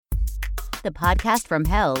The Podcast from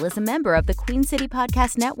Hell is a member of the Queen City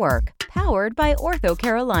Podcast Network, powered by Ortho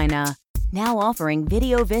Carolina. Now offering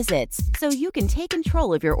video visits so you can take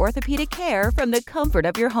control of your orthopedic care from the comfort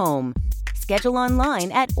of your home. Schedule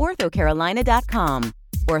online at orthocarolina.com.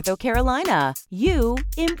 Ortho Carolina, you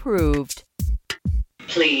improved.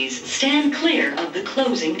 Please stand clear of the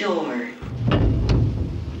closing door.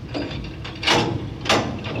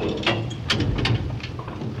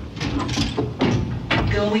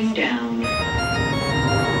 Going down.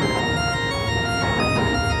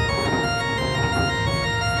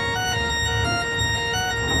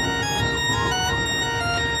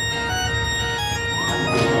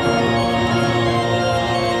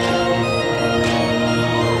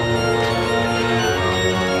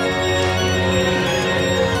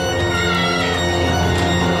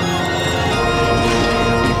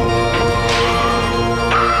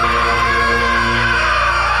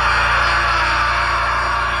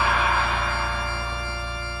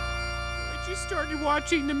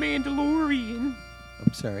 Watching The Mandalorian.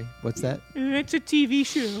 I'm sorry, what's that? It's a TV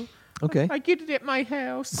show. Okay. I get it at my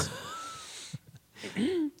house.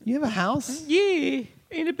 You have a house? Yeah,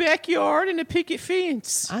 in a backyard and a picket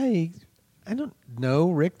fence. I don't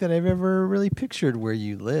know, Rick, that I've ever really pictured where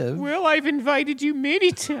you live. Well, I've invited you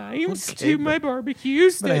many times Okay, to my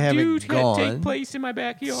barbecues but I that do haven't gone, take place in my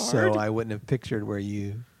backyard. So I wouldn't have pictured where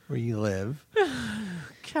you live.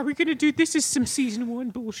 Are we going to do this? Is some season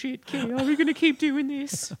 1 bullshit, Kale. Are we going to keep doing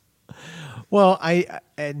this? Well, I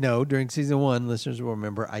no, during season 1, listeners will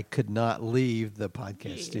remember, I could not leave the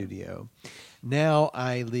podcast studio. Now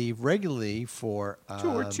I leave regularly for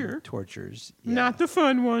tortures. Yeah. Not the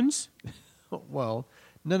fun ones. Well,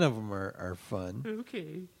 none of them are fun.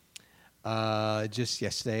 Okay. Just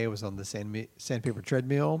yesterday, I was on the sandpaper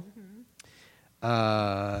treadmill.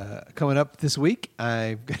 Mm-hmm. Coming up this week,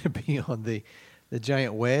 I'm going to be on the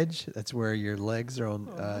giant wedge. That's where your legs are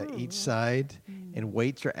on each side, and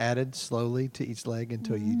weights are added slowly to each leg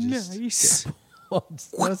until you just nice. No,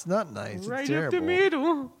 it's not nice. Right it's terrible. up the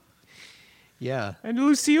middle. Yeah. And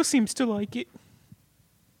Lucille seems to like it.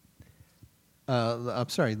 I'm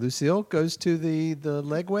sorry, Lucille goes to the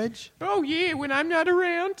leg wedge? Oh, yeah, when I'm not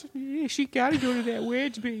around. Yeah, she got to go to that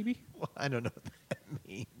wedge, baby. Well, I don't know what that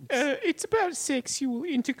means. It's about sexual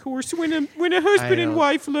intercourse. When a husband and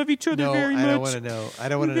wife love each other very much. I don't want to know. I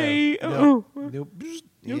don't want to know. Nope.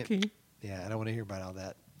 Okay. Yeah, I don't want to hear about all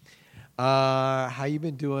that. How you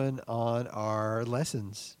been doing on our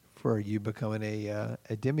lessons for you becoming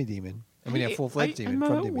a demi-demon? I mean, a full-fledged demon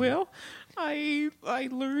from demon. Well, I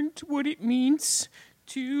learned what it means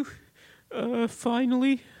to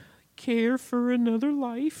finally care for another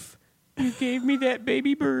life. You gave me that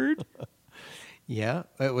baby bird. Yeah,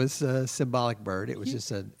 it was a symbolic bird. It was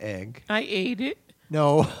just an egg. I ate it.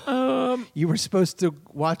 No. You were supposed to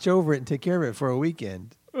watch over it and take care of it for a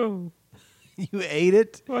weekend. Oh. You ate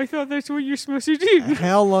it? Well, I thought that's what you're supposed to do.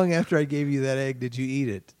 How long after I gave you that egg did you eat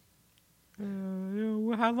it?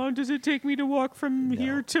 How long does it take me to walk from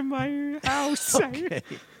here to my house? Okay.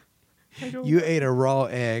 You ate a raw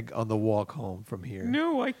egg on the walk home from here.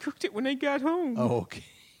 No, I cooked it when I got home. Oh, okay.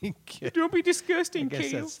 Don't be disgusting, I guess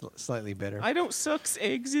Kale. that's slightly better. I don't suck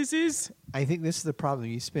eggs, is. I think this is the problem.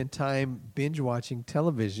 You spend time binge watching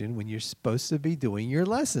television when you're supposed to be doing your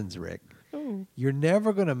lessons, Rick. Oh. You're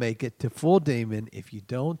never going to make it to full demon if you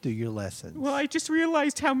don't do your lessons. Well, I just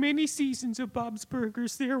realized how many seasons of Bob's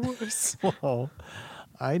Burgers there was. Well,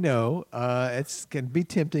 I know. It can be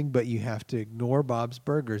tempting, but you have to ignore Bob's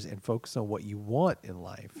Burgers and focus on what you want in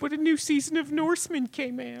life. But a new season of Norseman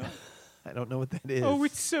came out. I don't know what that is. Oh,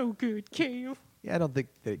 it's so good, Kale. Yeah, I don't think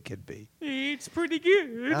that it could be. It's pretty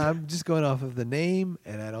good. I'm just going off of the name,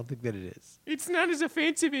 and I don't think that it is. It's not as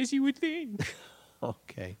offensive as you would think.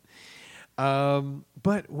 Okay.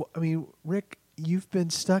 But, I mean, Rick, you've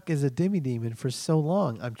been stuck as a demi-demon for so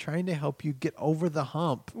long. I'm trying to help you get over the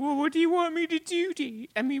hump. Well, what do you want me to do, what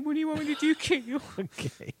do you want me to do, Kale?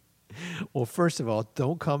 Okay. Well, first of all,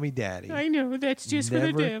 don't call me daddy. I know, that's just for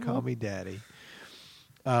the devil. Never call me daddy.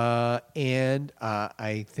 And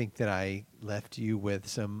I think that I left you with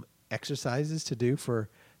some exercises to do for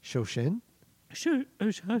Shoshin.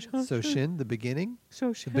 Shoshin, the beginning.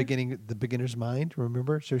 Shoshin. The beginner's mind.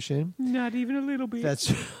 Remember Shoshin? Not even a little bit.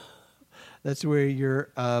 That's where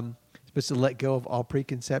you're supposed to let go of all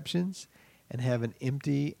preconceptions and have an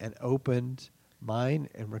empty and opened mind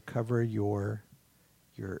and recover you're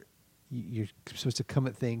supposed to come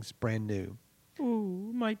at things brand new.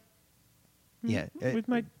 Ooh, my. Yeah, with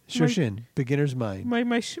my Shoshin, beginner's mind.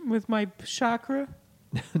 With my chakra.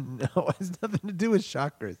 No, it has nothing to do with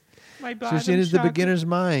chakras. My bottom Shoshin is chakra. the beginner's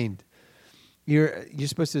mind. You're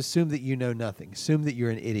supposed to assume that you know nothing. Assume that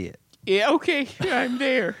you're an idiot. Yeah, okay, I'm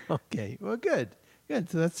there. Okay, well, good. Good,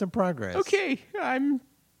 so that's some progress. Okay, I'm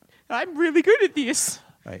really good at this.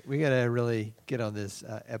 All right, we got to really get on this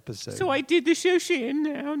episode. So I did the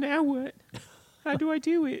Shoshin. Now what? How do I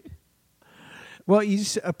do it? Well, you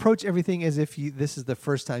just approach everything as if this is the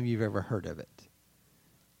first time you've ever heard of it.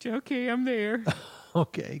 Okay, I'm there.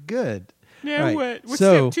 Okay, good. Now All right, what? What's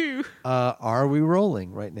so, step 2? Are we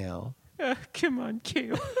rolling right now? Come on,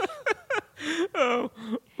 Kale. Oh,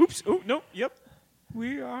 oops. Oh, no. Yep.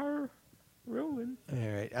 We are rolling. All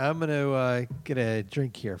right, I'm going to get a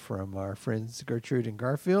drink here from our friends Gertrude and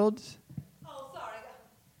Garfield. Oh, sorry.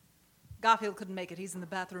 Garfield couldn't make it. He's in the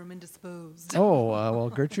bathroom indisposed. Oh, well,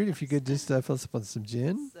 Gertrude, if you could just fill us up on some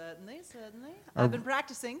gin. Certainly. I've been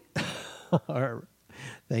practicing.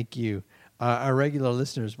 Thank you. Our regular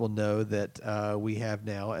listeners will know that we have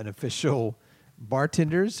now an official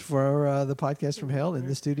bartenders for the podcast from hell in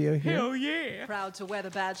the studio here. Hell yeah. Proud to wear the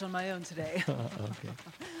badge on my own today. Okay.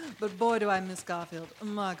 But boy, do I miss Garfield. Oh,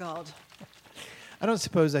 my God. I don't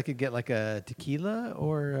suppose I could get like a tequila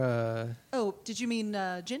or Oh, did you mean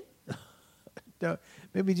gin? no,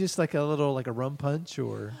 maybe just like a little like a rum punch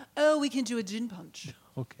or Oh, we can do a gin punch.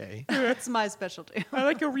 okay. That's my specialty. I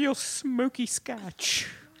like a real smoky scotch.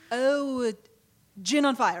 Oh, gin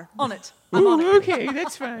on fire. On it. I'm on Ooh, it. okay,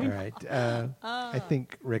 that's All fine. right. I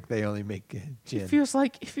think Rick, they only make gin. It feels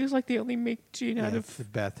like they only make gin out it's the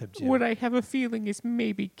of bathtub gin. what I have a feeling is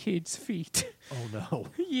maybe kids' feet. Oh no.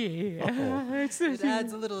 Yeah, Oh. It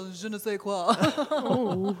adds a little je ne sais quoi.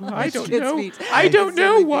 Oh, I don't Kids' know. feet. I don't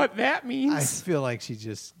know Silly what that I means. feel like she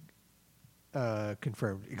just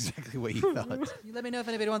confirmed exactly what you thought. You let me know if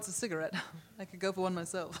anybody wants a cigarette. I could go for one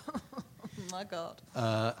myself. My God.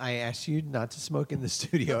 I asked you not to smoke in the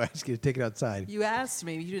studio. I asked you to take it outside. You asked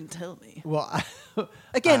me, you didn't tell me. Well,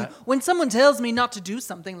 Again, when someone tells me not to do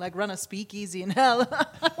something like run a speakeasy in hell,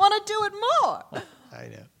 I want to do it more. I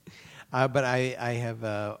know. But I have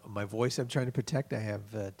my voice I'm trying to protect. I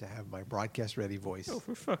have to have my broadcast ready voice. Oh,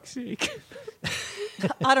 for fuck's sake.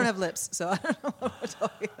 I don't have lips, so I don't know what we're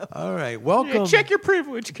talking about. All right. Welcome. Yeah, check your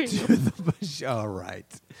privilege, Caleb. to the All right.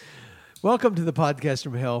 Welcome to the podcast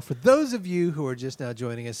from hell. For those of you who are just now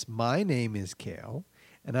joining us, my name is Cal,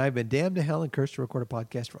 and I've been damned to hell and cursed to record a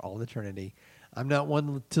podcast for all eternity. I'm not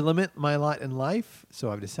one to limit my lot in life,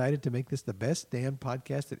 so I've decided to make this the best damn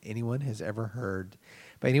podcast that anyone has ever heard.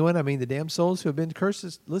 By anyone, I mean the damn souls who have been cursed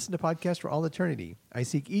to listen to podcasts for all eternity. I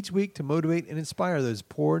seek each week to motivate and inspire those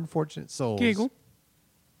poor, unfortunate souls. Giggle.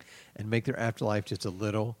 And make their afterlife just a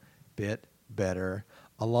little bit better,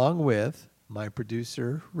 along with my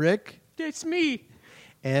producer, Rick, That's me.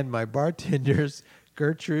 and my bartenders,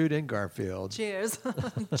 Gertrude and Garfield. Cheers.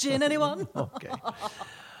 Gin, anyone? Okay.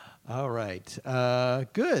 All right.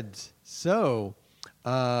 Good. So,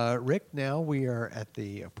 Rick, now we are at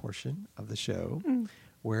the portion of the show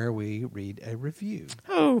where we read a review.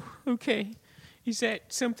 Oh, okay. Is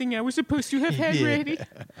that something I was supposed to have had Yeah. ready?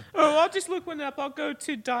 Oh, I'll just look one up. I'll go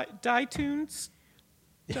to iTunes.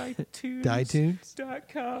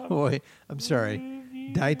 iTunes.com. Boy, I'm sorry.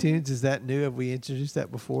 iTunes, is that new? Have we introduced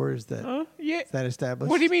that before? Is that Yeah. is that established?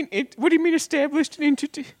 What do you mean? What do you mean established and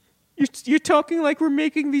introduced? You're talking like we're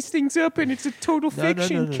making these things up and it's a total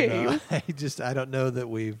fiction, No. Cale. I don't know that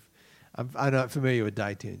I'm not familiar with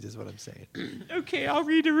iTunes, is what I'm saying. Okay, I'll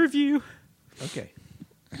read a review. Okay.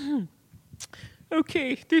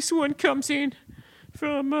 Okay, this one comes in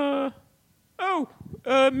from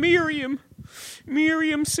Miriam.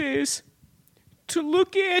 Miriam says, to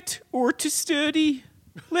look at or to study,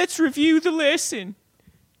 let's review the lesson.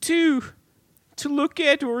 2, to look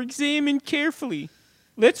at or examine carefully,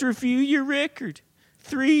 let's review your record.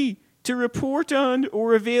 3, to report on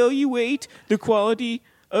or evaluate the quality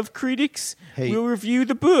of critics. Hey. We'll review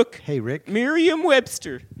the book. Hey, Rick.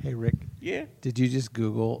 Merriam-Webster. Hey, Rick. Yeah? Did you just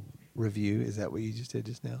Google review? Is that what you just did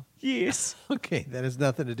just now? Yes. Okay, that has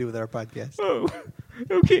nothing to do with our podcast. Oh,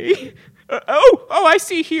 okay. I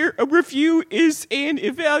see here. A review is an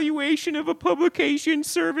evaluation of a publication,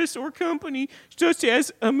 service, or company, such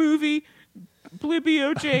as a movie,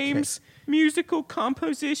 Blibio James, musical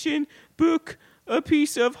composition, book, a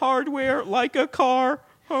piece of hardware like a car,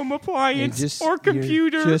 home appliance, or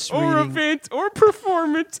computer, or event, or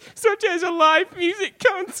performance, such as a live music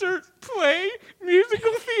concert, play,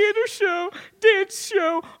 musical theater show, dance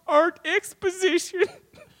show, art exposition.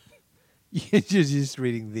 You're just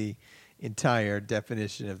reading the entire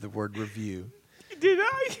definition of the word review. Did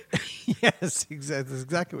I? Yes, exactly. That's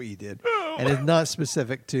exactly what you did. Oh. And it's not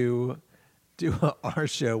specific to our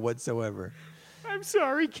show whatsoever. I'm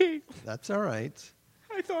sorry, Kate. That's all right.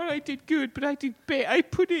 I thought I did good, but I did bad. I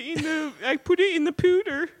put it in the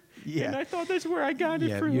pooter. Yeah. And I thought that's where I got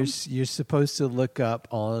it from. You're supposed to look up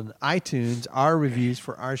on iTunes our reviews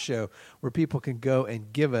for our show, where people can go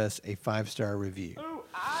and give us a 5-star review. Oh,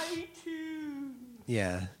 iTunes.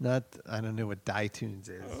 Yeah, I don't know what iTunes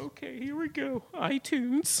is. Okay, here we go.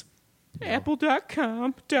 iTunes.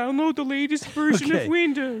 Apple.com. Download the latest version of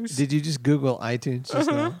Windows. Did you just Google iTunes just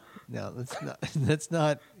now? No, that's not. That's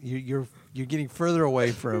not. You're getting further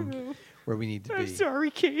away from where we need to be. I'm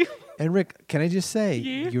sorry, Kale. And Rick, can I just say,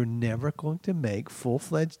 you're never going to make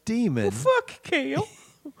full-fledged demon. Well, fuck, Kale.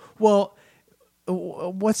 Well,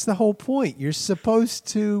 what's the whole point? You're supposed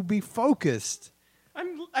to be focused.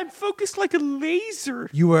 I'm focused like a laser.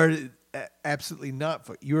 You are absolutely not.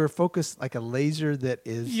 You are focused like a laser that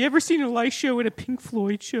is. You ever seen a light show at a Pink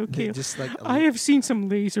Floyd show, Kale? Just like I have seen some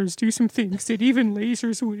lasers do some things that even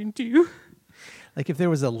lasers wouldn't do. Like if there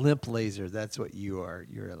was a limp laser, that's what you are.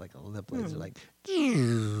 You're like a limp laser. Like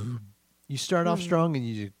you start off strong and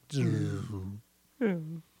you just.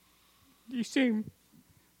 You say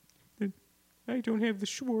that I don't have the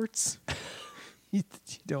Schwartz. You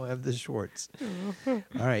don't have the Schwartz. All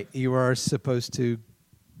right, you are supposed to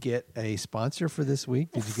get a sponsor for this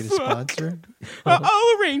week. Did you get a sponsor?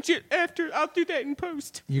 I'll arrange it after. I'll do that in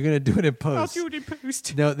post. You're going to do it in post. I'll do it in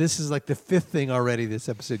post. No, this is like the 5th thing already this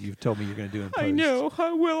episode you've told me you're going to do in post. I know.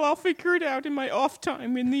 Well, I'll figure it out in my off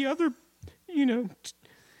time. In the other,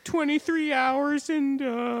 23 hours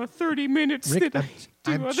and 30 minutes Rick, that I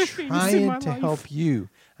do I'm other things in my life. trying to help you.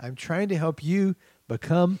 I'm trying to help you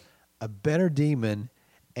become a better demon,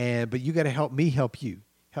 but you got to help me help you.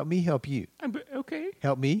 Help me help you. Okay.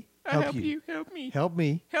 Help me help you. Help me. Help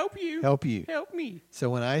me Help you. help you. Help me. So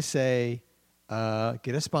when I say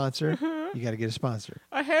get a sponsor, you got to get a sponsor.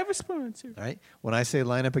 I have a sponsor. All right. When I say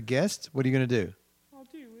line up a guest, what are you going to do? I'll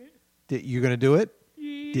do it. You're going to do it?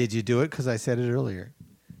 Yeah. Did you do it? Because I said it earlier.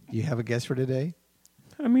 Do you have a guest for today?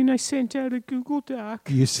 I sent out a Google Doc.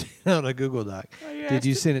 You sent out a Google Doc. Did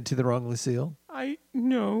you send it to the wrong Lucille?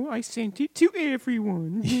 No, I sent it to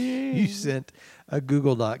everyone. Yeah. You sent a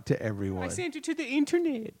Google Doc to everyone. I sent it to the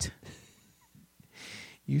internet.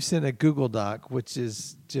 You sent a Google Doc, which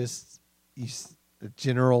is just a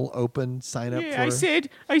general open sign up for.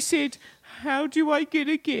 I said, how do I get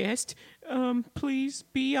a guest? Please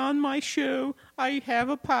be on my show. I have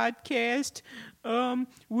a podcast.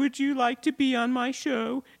 Would you like to be on my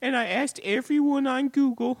show? And I asked everyone on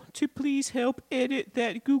Google to please help edit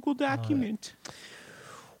that Google document.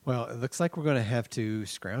 Well, it looks like we're going to have to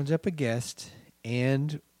scrounge up a guest,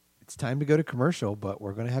 and it's time to go to commercial, but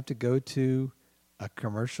we're going to have to go to a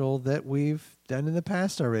commercial that we've done in the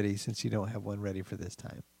past already, since you don't have one ready for this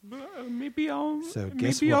time. Maybe I'll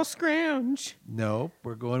scrounge. No,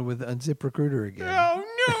 we're going with Unzip Recruiter again. Oh,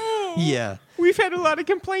 no! Yeah. We've had a lot of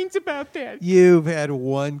complaints about that. You've had a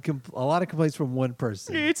lot of complaints from one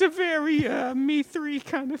person. It's a very me three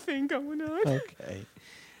kind of thing going on. Okay.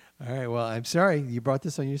 All right. Well, I'm sorry. You brought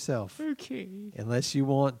this on yourself. Okay. Unless you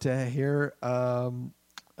want to hear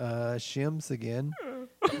Shims again.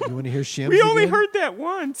 You want to hear Shims We only again? heard that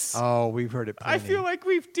once. Oh, we've heard it plenty. I feel like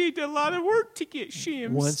we've did a lot of work to get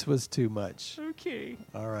Shims. Once was too much. Okay.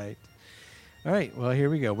 All right. All right. Well,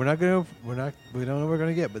 here we go. We don't know what we're going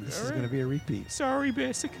to get, but this is going to be a repeat. Sorry,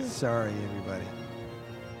 Bessica. Sorry, everybody.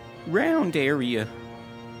 Round area.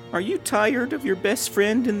 Are you tired of your best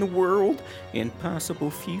friend in the world and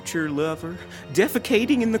possible future lover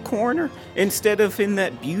defecating in the corner instead of in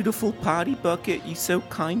that beautiful potty bucket you so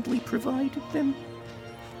kindly provided them?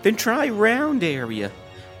 Then try round area.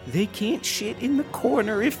 They can't shit in the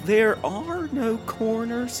corner if there are no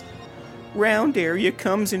corners. Round area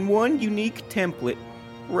comes in one unique template,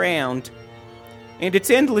 round. And it's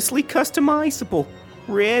endlessly customizable.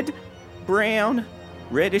 Red, brown,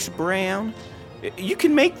 reddish brown. You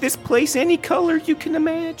can make this place any color you can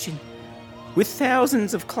imagine. With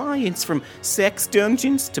thousands of clients from sex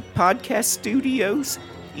dungeons to podcast studios,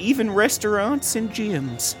 even restaurants and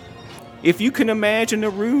gyms. If you can imagine a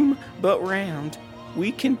room but round,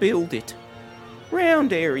 we can build it.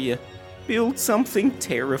 Round area. Build something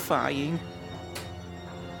terrifying.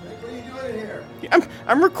 What are you doing here?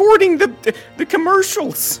 I'm recording the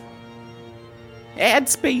commercials. Ad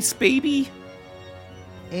space, baby.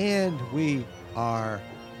 And we are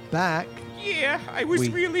back. Yeah, I was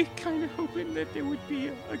really kind of hoping that there would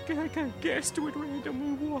be a guest would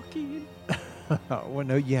randomly walk in. Well,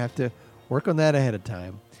 no, you have to work on that ahead of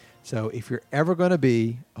time. So if you're ever going to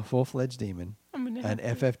be a full-fledged demon, an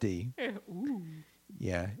FFD,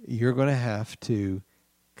 yeah, you're going to have to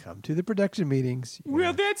come to the production meetings.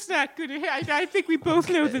 Well, that's not going to happen. I think we both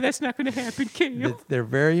know that that's not going to happen, Kale. They're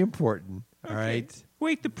very important, all right?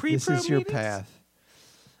 Wait, the pre-pro This is your meetings? path.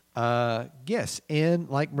 Yes, and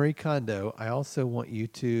like Marie Kondo, I also want you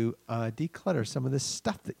to declutter some of the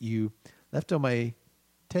stuff that you left on my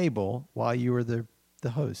table while you were the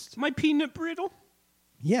host. My peanut brittle?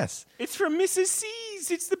 Yes. It's from Mrs.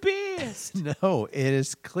 C's. It's the best. No, it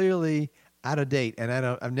is clearly out of date, and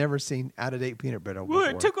I've never seen out of date peanut brittle before. Well,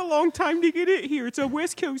 it took a long time to get it here. It's a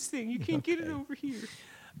West Coast thing. You can't get it over here.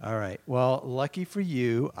 All right. Well, lucky for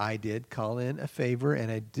you, I did call in a favor,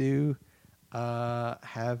 and I do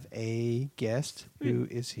have a guest who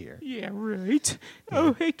is here. Yeah, right. Yeah.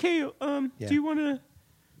 Oh, hey, Kale. Do you want to...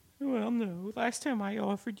 Well, no. Last time I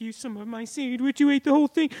offered you some of my sandwich, you ate the whole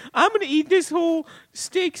thing. I'm going to eat this whole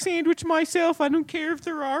steak sandwich myself. I don't care if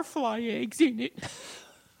there are fly eggs in it.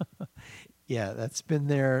 Yeah, that's been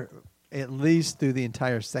there at least through the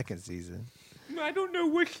entire second season. I don't know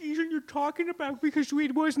what season you're talking about because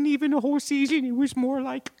it wasn't even a whole season. It was more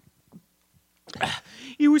like...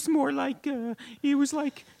 It was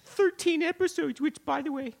like 13 episodes, which, by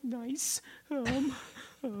the way, nice.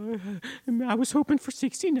 I was hoping for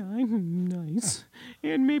 69. Nice.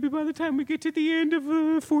 And maybe by the time we get to the end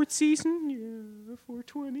of fourth season,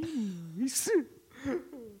 420. Nice.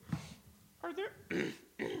 Are there...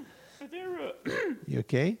 You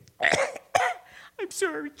okay? I'm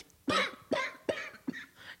sorry.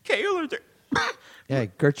 Kale, are there... Yeah,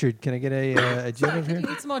 Gertrude, can I get a gin over here?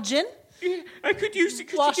 Need some more gin? Yeah, I could use...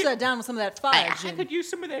 Wash that down with some of that fire gin. I could use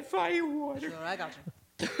some of that fire water. Sure, I got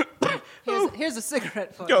you. Here's a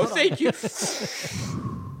cigarette for you. Oh, thank you.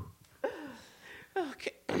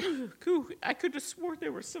 Okay, cool. I could have swore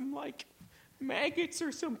there were some, like, maggots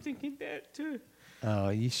or something in that, Oh,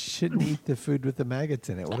 you shouldn't eat the food with the maggots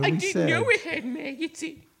in it. What do we say? I didn't know it had maggots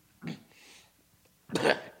in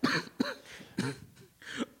it.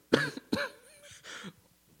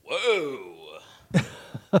 Whoa.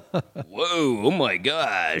 Whoa, oh my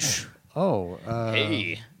gosh. Oh,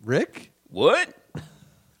 hey. Rick? What?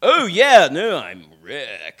 Oh, yeah, no, I'm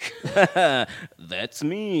Rick. That's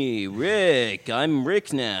me, Rick. I'm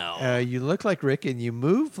Rick now. You look like Rick and you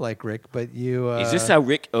move like Rick, but you... Is this how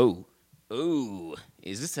Rick... Oh,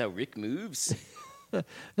 is this how Rick moves?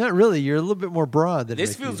 Not really. You're a little bit more broad than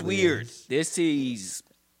This Rick feels usually weird. is. This is...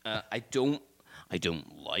 I don't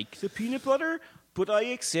like the peanut butter, but I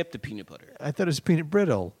accept the peanut butter. I thought it was peanut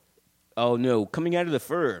brittle. Oh, no, coming out of the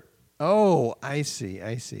fur. Oh, I see.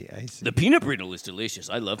 The peanut brittle is delicious.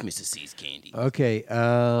 I love Mrs. C's candy. Okay,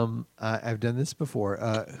 I've done this before.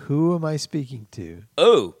 Who am I speaking to?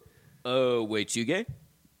 Wechuge?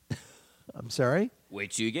 I'm sorry?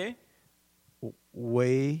 Wechuge?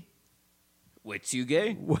 Way too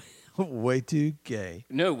gay.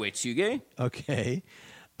 No, Wechuge? Okay.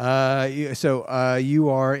 So you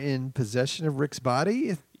are in possession of Rick's body?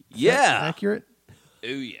 Is Yeah. that accurate? Oh,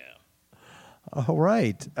 yeah. All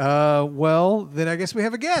right. Well, then I guess we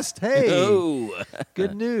have a guest. Hey. Oh.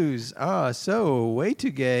 Good news. So way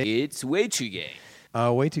too gay. It's Wechuge.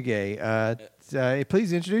 Way too gay.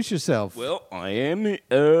 Please introduce yourself. Well, I am,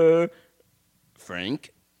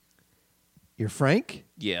 Frank. You're Frank?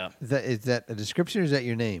 Yeah. Is that a description or is that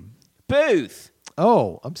your name? Both.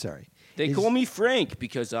 Oh, I'm sorry. They call me Frank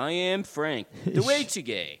because I am Frank. The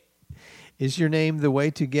Wechuge. Is your name the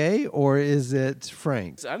way to gay or is it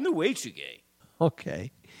Frank? I'm the Wechuge.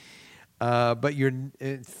 Okay. But your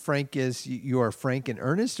Frank is, you are Frank in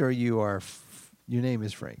earnest or your name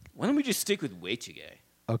is Frank? Why don't we just stick with Wechuge?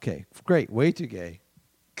 Okay, great. Way too gay.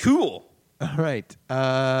 Cool. All right.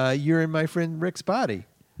 You're in my friend Rick's body.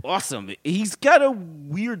 Awesome. He's got a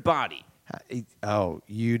weird body. Oh,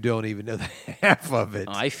 you don't even know the half of it.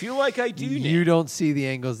 I feel like I do now. You don't see the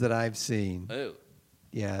angles that I've seen. Oh.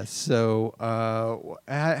 Yeah, so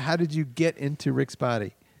how did you get into Rick's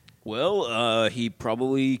body? Well, he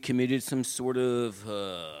probably committed some sort of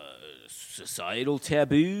societal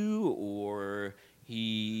taboo, or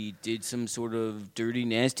he did some sort of dirty,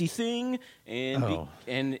 nasty thing, and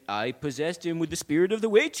and I possessed him with the spirit of the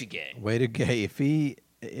Wechuge. Way to gay. If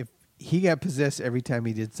he got possessed every time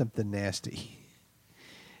he did something nasty,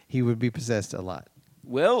 he would be possessed a lot.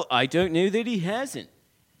 Well, I don't know that he hasn't.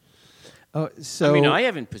 Oh, so I mean, I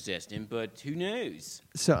haven't possessed him, but who knows?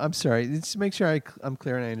 So I'm sorry. Let's make sure I'm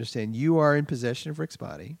clear and I understand. You are in possession of Rick's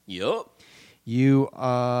body. Yup. You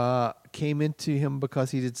came into him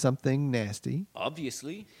because he did something nasty.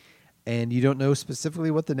 Obviously. And you don't know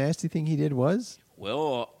specifically what the nasty thing he did was?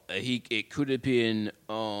 Well, it could have been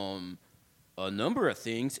a number of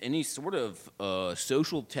things. Any sort of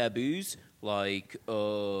social taboos, like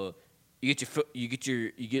you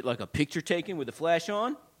get like a picture taken with a flash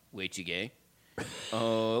on. Wechuge.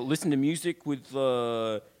 Listen to music with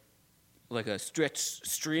like a stretched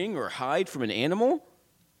string or hide from an animal.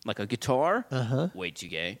 like a guitar. Uh-huh.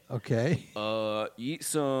 Wechuge. Okay. Eat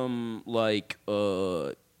some like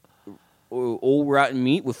old rotten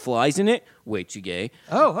meat with flies in it. Wechuge.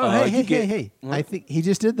 Hey. What? I think he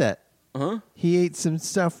just did that. Huh? He ate some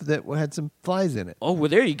stuff that had some flies in it. Oh well,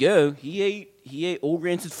 there you go. He ate old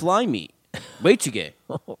rancid fly meat. Wechuge.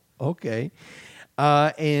 Okay.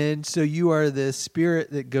 And so you are the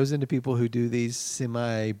spirit that goes into people who do these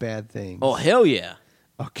semi-bad things. Oh hell yeah.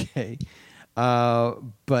 Okay.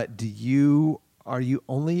 But are you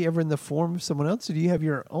only ever in the form of someone else, or do you have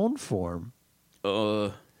your own form?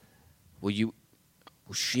 Well,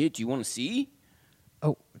 shit. Do you want to see?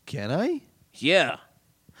 Oh, can I? Yeah.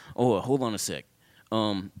 Oh, hold on a sec.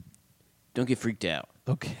 Don't get freaked out.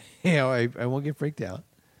 Okay. Yeah, I won't get freaked out.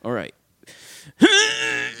 All right.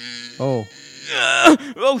 Oh.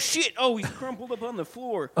 Oh shit! Oh, he's crumpled up on the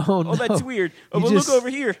floor. Oh, no. That's weird. Oh, You but just- look over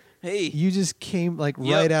here. Hey. You just came like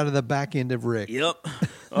Yep. right out of the back end of Rick. Yep.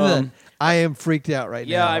 I am freaked out right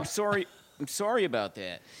Yeah, now. I'm sorry. I'm sorry about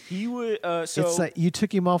that. He would. So It's like you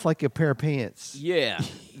took him off like a pair of pants. yeah,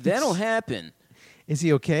 that'll happen. Is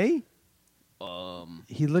he okay? Um,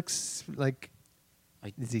 He looks like.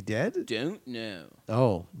 Is he dead? don't know.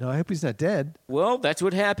 Oh no! I hope he's not dead. Well, that's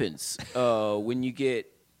what happens when you get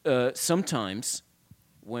sometimes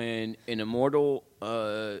when an immortal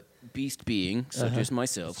beast being such as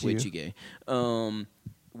myself, It's you. Wechuge,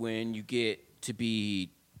 when you get to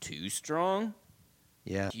be too strong,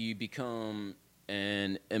 Yeah. you become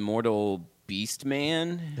an immortal beast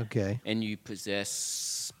man, Okay. and you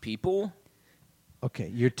possess people. Okay.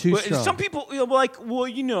 You're too But strong. some people,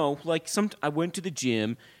 I went to the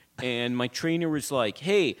gym, and my trainer was like,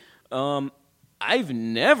 "Hey, I've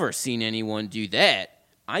never seen anyone do that.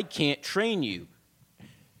 I can't train you."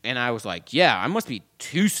 And I was like, "Yeah, I must be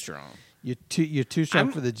too strong." You're too strong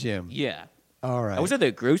I'm- for the gym. Yeah. All right. I was at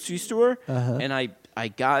the grocery store, Uh-huh. and I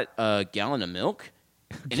got a gallon of milk,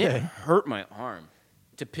 and it Okay. hurt my arm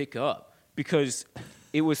to pick up because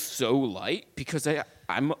it was so light. Because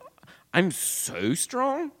I'm so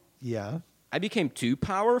strong. Yeah. I became too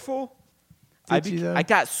powerful. Did you, though? I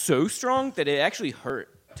got so strong that it actually hurt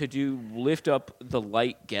to lift up the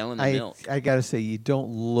light gallon of milk. I gotta say you don't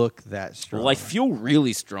look that strong. Well, I feel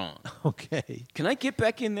really strong. Okay. Can I get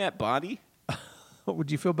back in that body?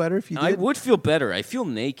 Would you feel better if you did? I would feel better. I feel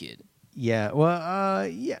naked Yeah. Well.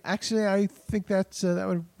 Yeah. Actually, I think that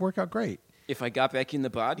would work out great. if I got back in the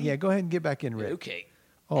body. Yeah. Go ahead and get back in, Rick. Okay.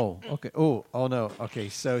 Oh. Okay. Oh. Oh no. Okay.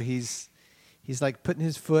 So he's like putting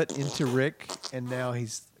his foot into Rick, and now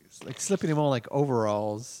he's like slipping him on like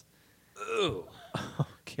overalls. Ooh.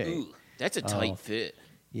 Okay. Ooh. That's a tight fit.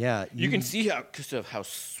 Yeah. You can see because of how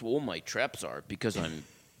swole my traps are because I'm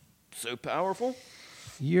so powerful.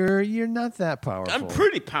 You're not that powerful. I'm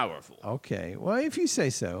pretty powerful. Okay. Well, if you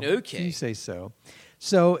say so. Okay. If you say so.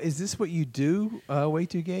 So, is this what you do?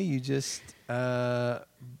 Wechuge? You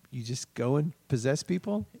just go and possess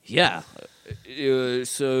people? Yeah.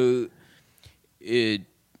 So,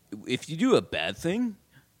 if you do a bad thing,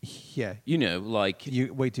 Yeah. like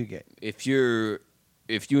You Wechuge. if you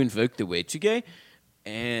invoke the Wechuge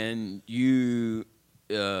and you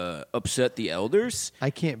upset the elders, I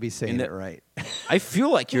can't be saying And it right. I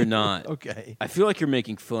feel like you're not. Okay. I feel like you're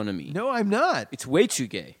making fun of me. No, I'm not. It's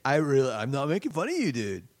Wechuge. I'm not making fun of you,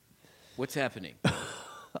 dude. What's happening?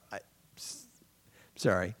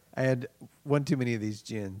 Sorry. I had one too many of these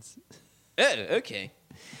gins. Oh, okay.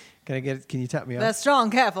 Can I get it? Can you tap me They're off? strong.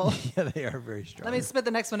 Careful. Yeah, they are very strong. Let me spit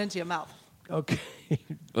the next one into your mouth. Okay.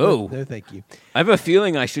 Oh. No, thank you. I have a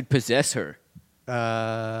feeling I should possess her.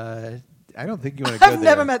 I don't think you want to go there. I've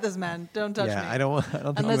never met this man. Don't touch Yeah, me. I don't think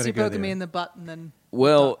I'm Unless gonna you're go poking there. me in the butt and then.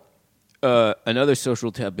 Well, another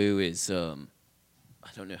social taboo is I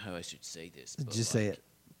don't know how I should say this. but Just say like,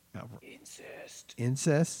 it. Incest.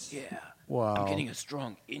 Incest? Yeah. Wow. I'm getting a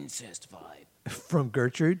strong incest vibe. From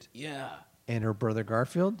Gertrude Yeah. and her brother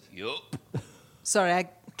Garfield? Yup. Sorry, I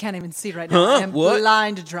can't even see right now. Huh? I am What?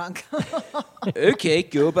 blind drunk. Okay,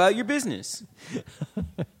 go about your business.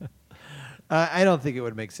 I don't think it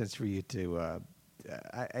would make sense for you to.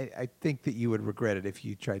 I think that you would regret it if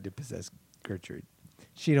you tried to possess Gertrude.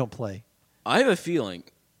 She don't play. I have a feeling.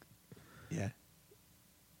 Yeah.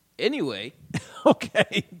 Anyway,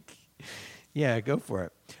 Okay. Yeah, go for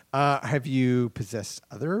it. Have you possessed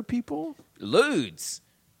other people? loads.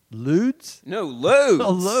 Lewds? No, loads. Oh,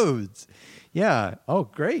 loads. Yeah. Oh,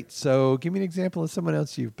 great. So give me an example of someone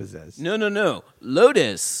else you've possessed. No.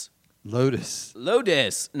 Lotus. Lotus.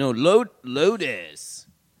 Lotus. No, Lotus.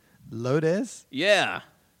 Lotus? Yeah.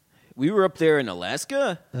 We were up there in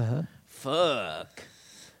Alaska. Uh-huh. Fuck.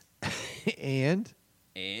 And?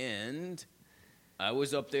 And I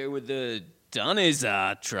was up there with the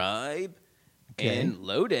Daneza tribe, Okay. and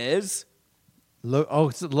Lodes. So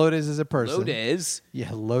Lotus is a person. Lodes Yeah,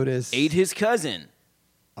 Lotus. ate his cousin.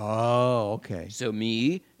 Oh, okay. So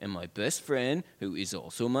me and my best friend, who is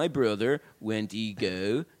also my brother,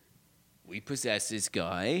 Wendigo, we possessed this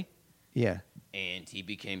guy, Yeah. and he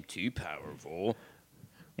became too powerful.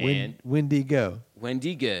 And Wendigo.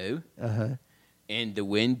 Wendigo, Uh-huh. and the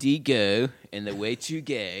Wendigo, and the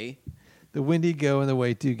Wechuge. The Wendigo and the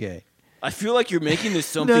Way Too Gay. I feel like you're making this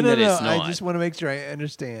something no, that it's not. I just want to make sure I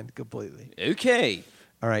understand completely. Okay.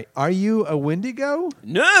 All right. Are you a Wendigo?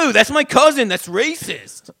 No, that's my cousin. That's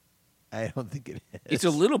racist. I don't think it is. It's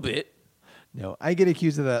a little bit. No, I get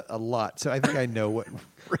accused of that a lot, so I think I know what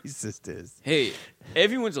racist is. Hey,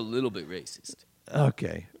 everyone's a little bit racist.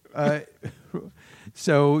 Okay.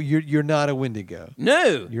 So you're not a Wendigo.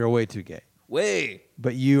 No. You're a Way Too Gay. Way.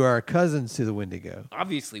 But you are cousins to the Wendigo.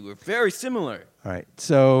 Obviously, we're very similar. All right.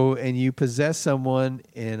 So, and you possess someone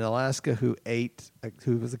in Alaska who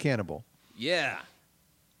was a cannibal. Yeah.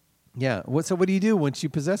 Yeah. So what do you do once you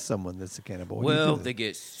possess someone that's a cannibal? What do you do Well, with they them?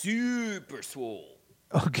 get super swole.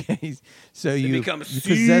 Okay. So They you become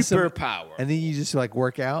possess them, super power. and then you just like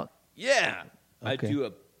work out. Yeah. I Okay. do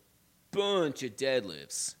a bunch of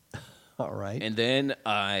deadlifts. All right. And then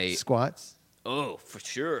I... Squats. Oh, for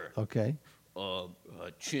sure. Okay.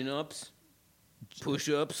 Chin-ups,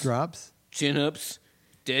 push-ups, Drops. chin-ups,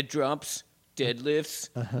 dead drops, deadlifts,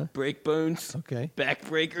 break bones, Okay. back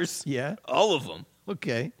breakers. Yeah. All of them.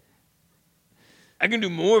 Okay. I can do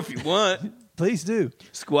more if you want. Please do.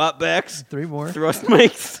 Squat backs, 3 more. thrust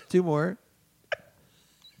makes, 2 more.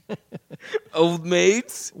 old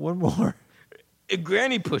maids, 1 more. and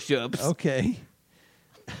granny push-ups. Okay.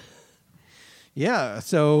 Yeah.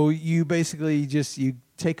 So you basically you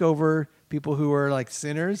take over people who are like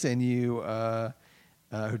sinners and you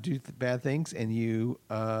who do bad things and you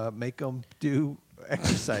make them do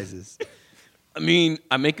exercises. I mean,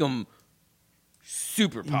 I make them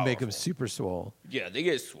super powerful. You make them super swole. Yeah, they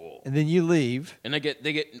get swole. And then you leave. And they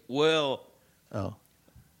get, well, Oh.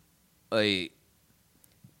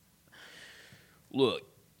 Look,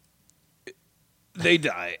 they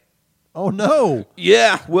die. Oh, no.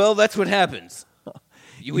 Yeah, well, that's what happens.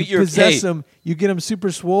 You eat your possess hey, them. You get them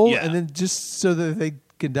super swole Yeah. and then just so that they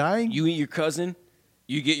can die? You eat your cousin.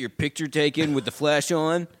 You get your picture taken with the flash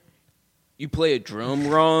on. You play a drum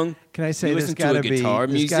wrong. Can I say you there's listen got to to a be guitar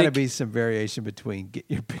there's music. got to be some variation between get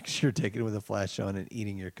your picture taken with a flash on and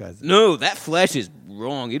eating your cousin. No, that flash is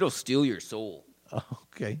wrong. It'll steal your soul. Oh,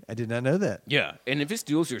 okay. I did not know that. Yeah, and if it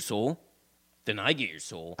steals your soul, then I get your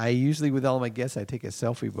soul. I usually, with all my guests, I take a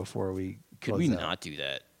selfie before we Could close we out. not do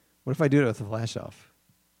that? What if I do it with the flash off?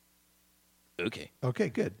 Okay. Okay,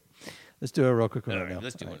 good. Let's do a real quick one All right right, now.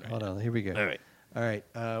 let's do one right Hold on. Here we go. All right. All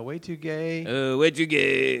right. Way too gay. Where'd you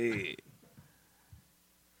get?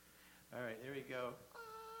 All right. Here we go.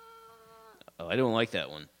 Oh, I don't like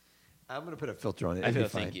that one. I'm going to put a filter on it. I It'll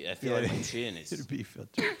feel, be fine. I feel like my chin is. It'll be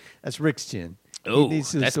filtered. That's Rick's chin. Oh, he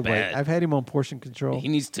needs to that's wait. bad. I've had him on portion control.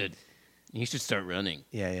 He should start running.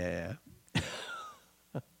 Yeah.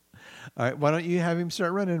 All right. Why don't you have him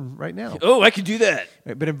start running right now? Oh, I could do that.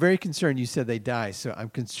 Right, but I'm very concerned. You said they die, so I'm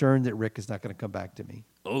concerned that Rick is not going to come back to me.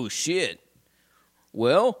 Oh, shit.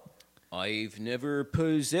 Well, I've never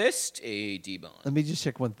possessed a demon. Let me just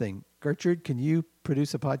check one thing. Gertrude, can you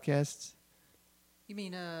produce a podcast? You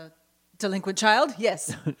mean a delinquent child?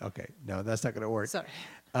 Yes. Okay. No, that's not going to work.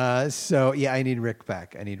 Sorry. So, yeah, I need Rick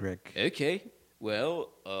back. I need Rick. Okay. Well,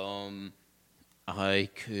 I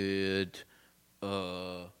could,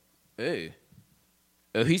 Oh,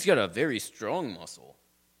 he's got a very strong muscle.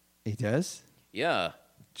 He does? Yeah.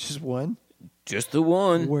 Just one? Just the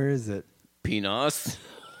one. Where is it? Penis.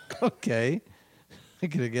 Okay. I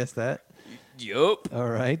could have guessed that. Yup. All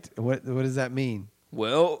right. What does that mean?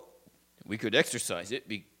 Well, we could exercise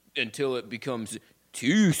it until it becomes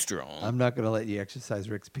too strong. I'm not going to let you exercise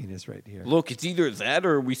Rick's penis right here. Look, it's either that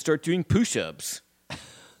or we start doing push-ups.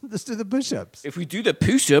 Let's do the push-ups. If we do the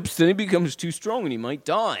push-ups, then it becomes too strong and he might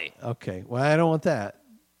die. Okay. Well, I don't want that.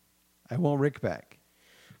 I want Rick back.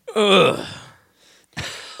 Ugh.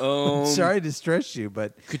 Sorry to stress you,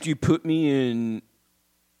 but... Could you put me in...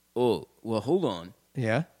 Oh, well, hold on.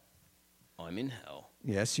 Yeah? I'm in hell,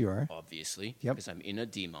 Yes, you are. obviously. Yep. Because I'm in a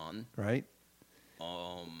demon. Right?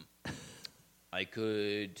 I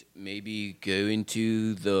could maybe go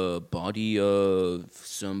into the body of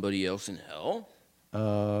somebody else in hell.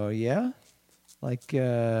 Yeah? Like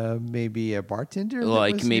maybe a bartender? that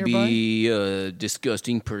Like was maybe a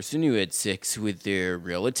disgusting person who had sex with their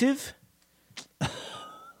relative. nearby?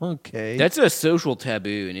 Okay. That's a social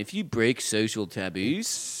taboo, and if you break social taboos,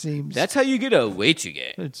 seems... that's how you get a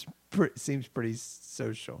Wechuge. It's seems pretty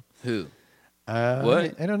social. Who?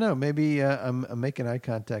 What? I don't know. Maybe I'm making eye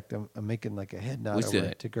contact. I'm making like a head nod What's over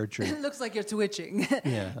that? to Gertrude. It looks like you're twitching.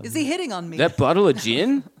 Yeah. Is he hitting on me? That bottle of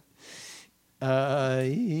gin?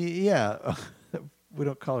 Yeah. We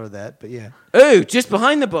don't call her that, but yeah. Oh, just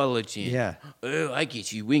behind the bottle of gin. Yeah. Oh, I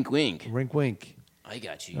get you. Wink, wink. Wink, wink. I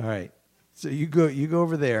got you. All right. So you go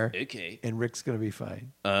over there. Okay. And Rick's gonna be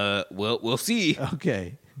fine. Well, we'll see.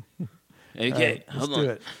 Okay. Okay. Right, Hold let's on. do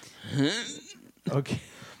it. Okay.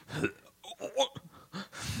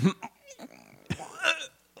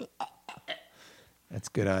 That's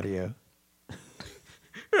good audio.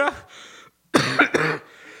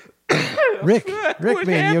 Rick, What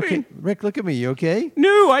man, you okay? happened? Rick, look at me. You okay?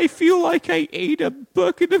 No, I feel like I ate a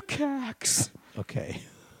bucket of cacks. Okay.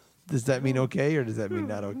 Does that mean okay, or does that mean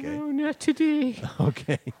not okay? No, not today.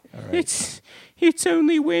 Okay. All right. It's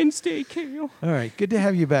only Wednesday, Kale. All right. Good to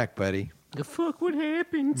have you back, buddy. The fuck, what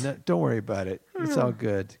happened? No, don't worry about it. It's all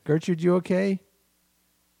good. Gertrude, you okay?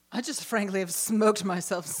 I just frankly have smoked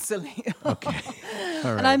myself silly. Okay.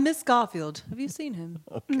 All And I right. miss Garfield. Have you seen him?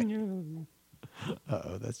 No.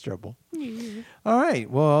 Uh-oh, that's trouble. All right.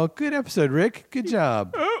 Well, good episode, Rick. Good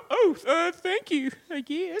job. Thank you, I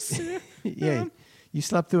guess. Yeah. You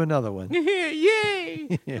slept through another one.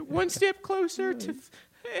 Yay! One step closer to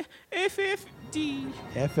FFD.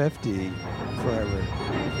 FFD forever.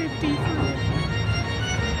 FFD forever.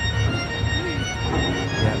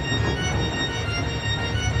 Yeah.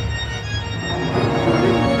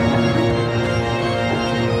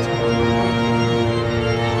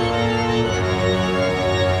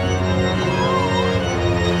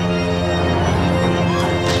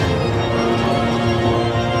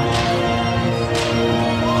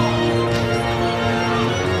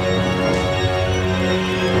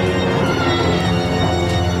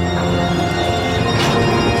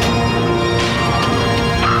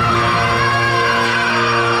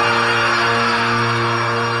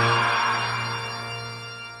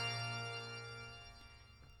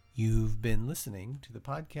 You've been listening to the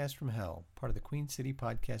Podcast from Hell, part of the Queen City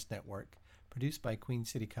Podcast Network, produced by Queen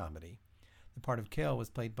City Comedy. The part of Kel was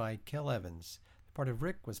played by Kel Evans. The part of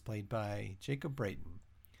Rick was played by Jacob Brayton.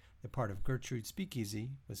 The part of Gertrude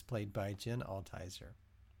Speakeasy was played by Jen Altizer.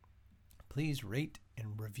 Please rate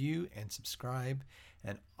and review and subscribe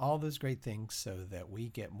and all those great things so that we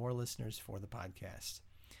get more listeners for the podcast.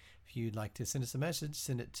 If you'd like to send us a message,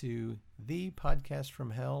 send it to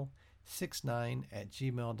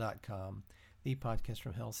thepodcastfromhell69@gmail.com.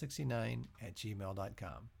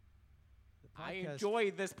 thepodcastfromhell69@gmail.com. I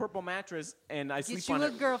enjoy this purple mattress, and I Get sleep you on a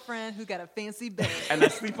it. girlfriend who got a fancy bed. And I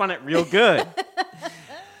sleep on it real good.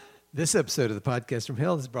 This episode of the Podcast from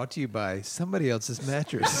Hell is brought to you by somebody else's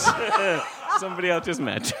mattress. Somebody else's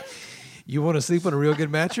mattress. You want to sleep on a real good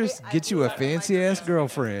mattress? Get you a fancy-ass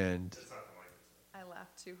girlfriend. I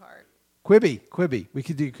laughed too hard. Quibby. We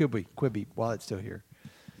could do Quibby while it's still here.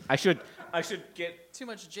 I should get Too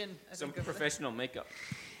much gin. I some think, over there. professional makeup.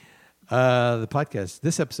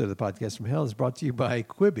 This episode of the Podcast from Hell is brought to you by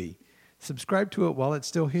Quibby. Subscribe to it while it's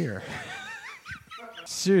still here.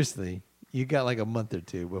 Seriously, you got like a month or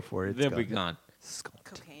two before it's They'll be gone.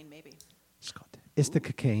 Cocaine, maybe. It's the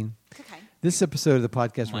cocaine. Cocaine. This episode of the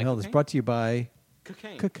Podcast from My Hell is cocaine? brought to you by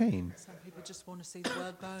Cocaine. cocaine. Some people just want to see the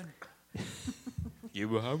world burn. You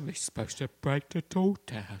were only supposed to break the door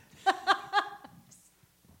down.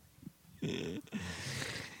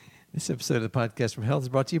 This episode of the Podcast from Hell is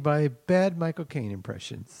brought to you by bad Michael Caine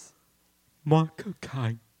impressions. My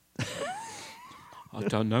cocaine. I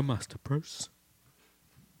don't know, Master Bruce.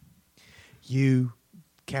 You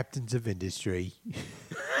captains of industry.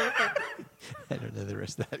 I don't know the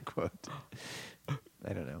rest of that quote.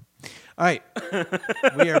 I don't know. All right.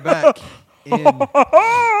 We are back in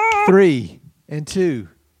 3 and 2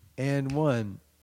 and 1.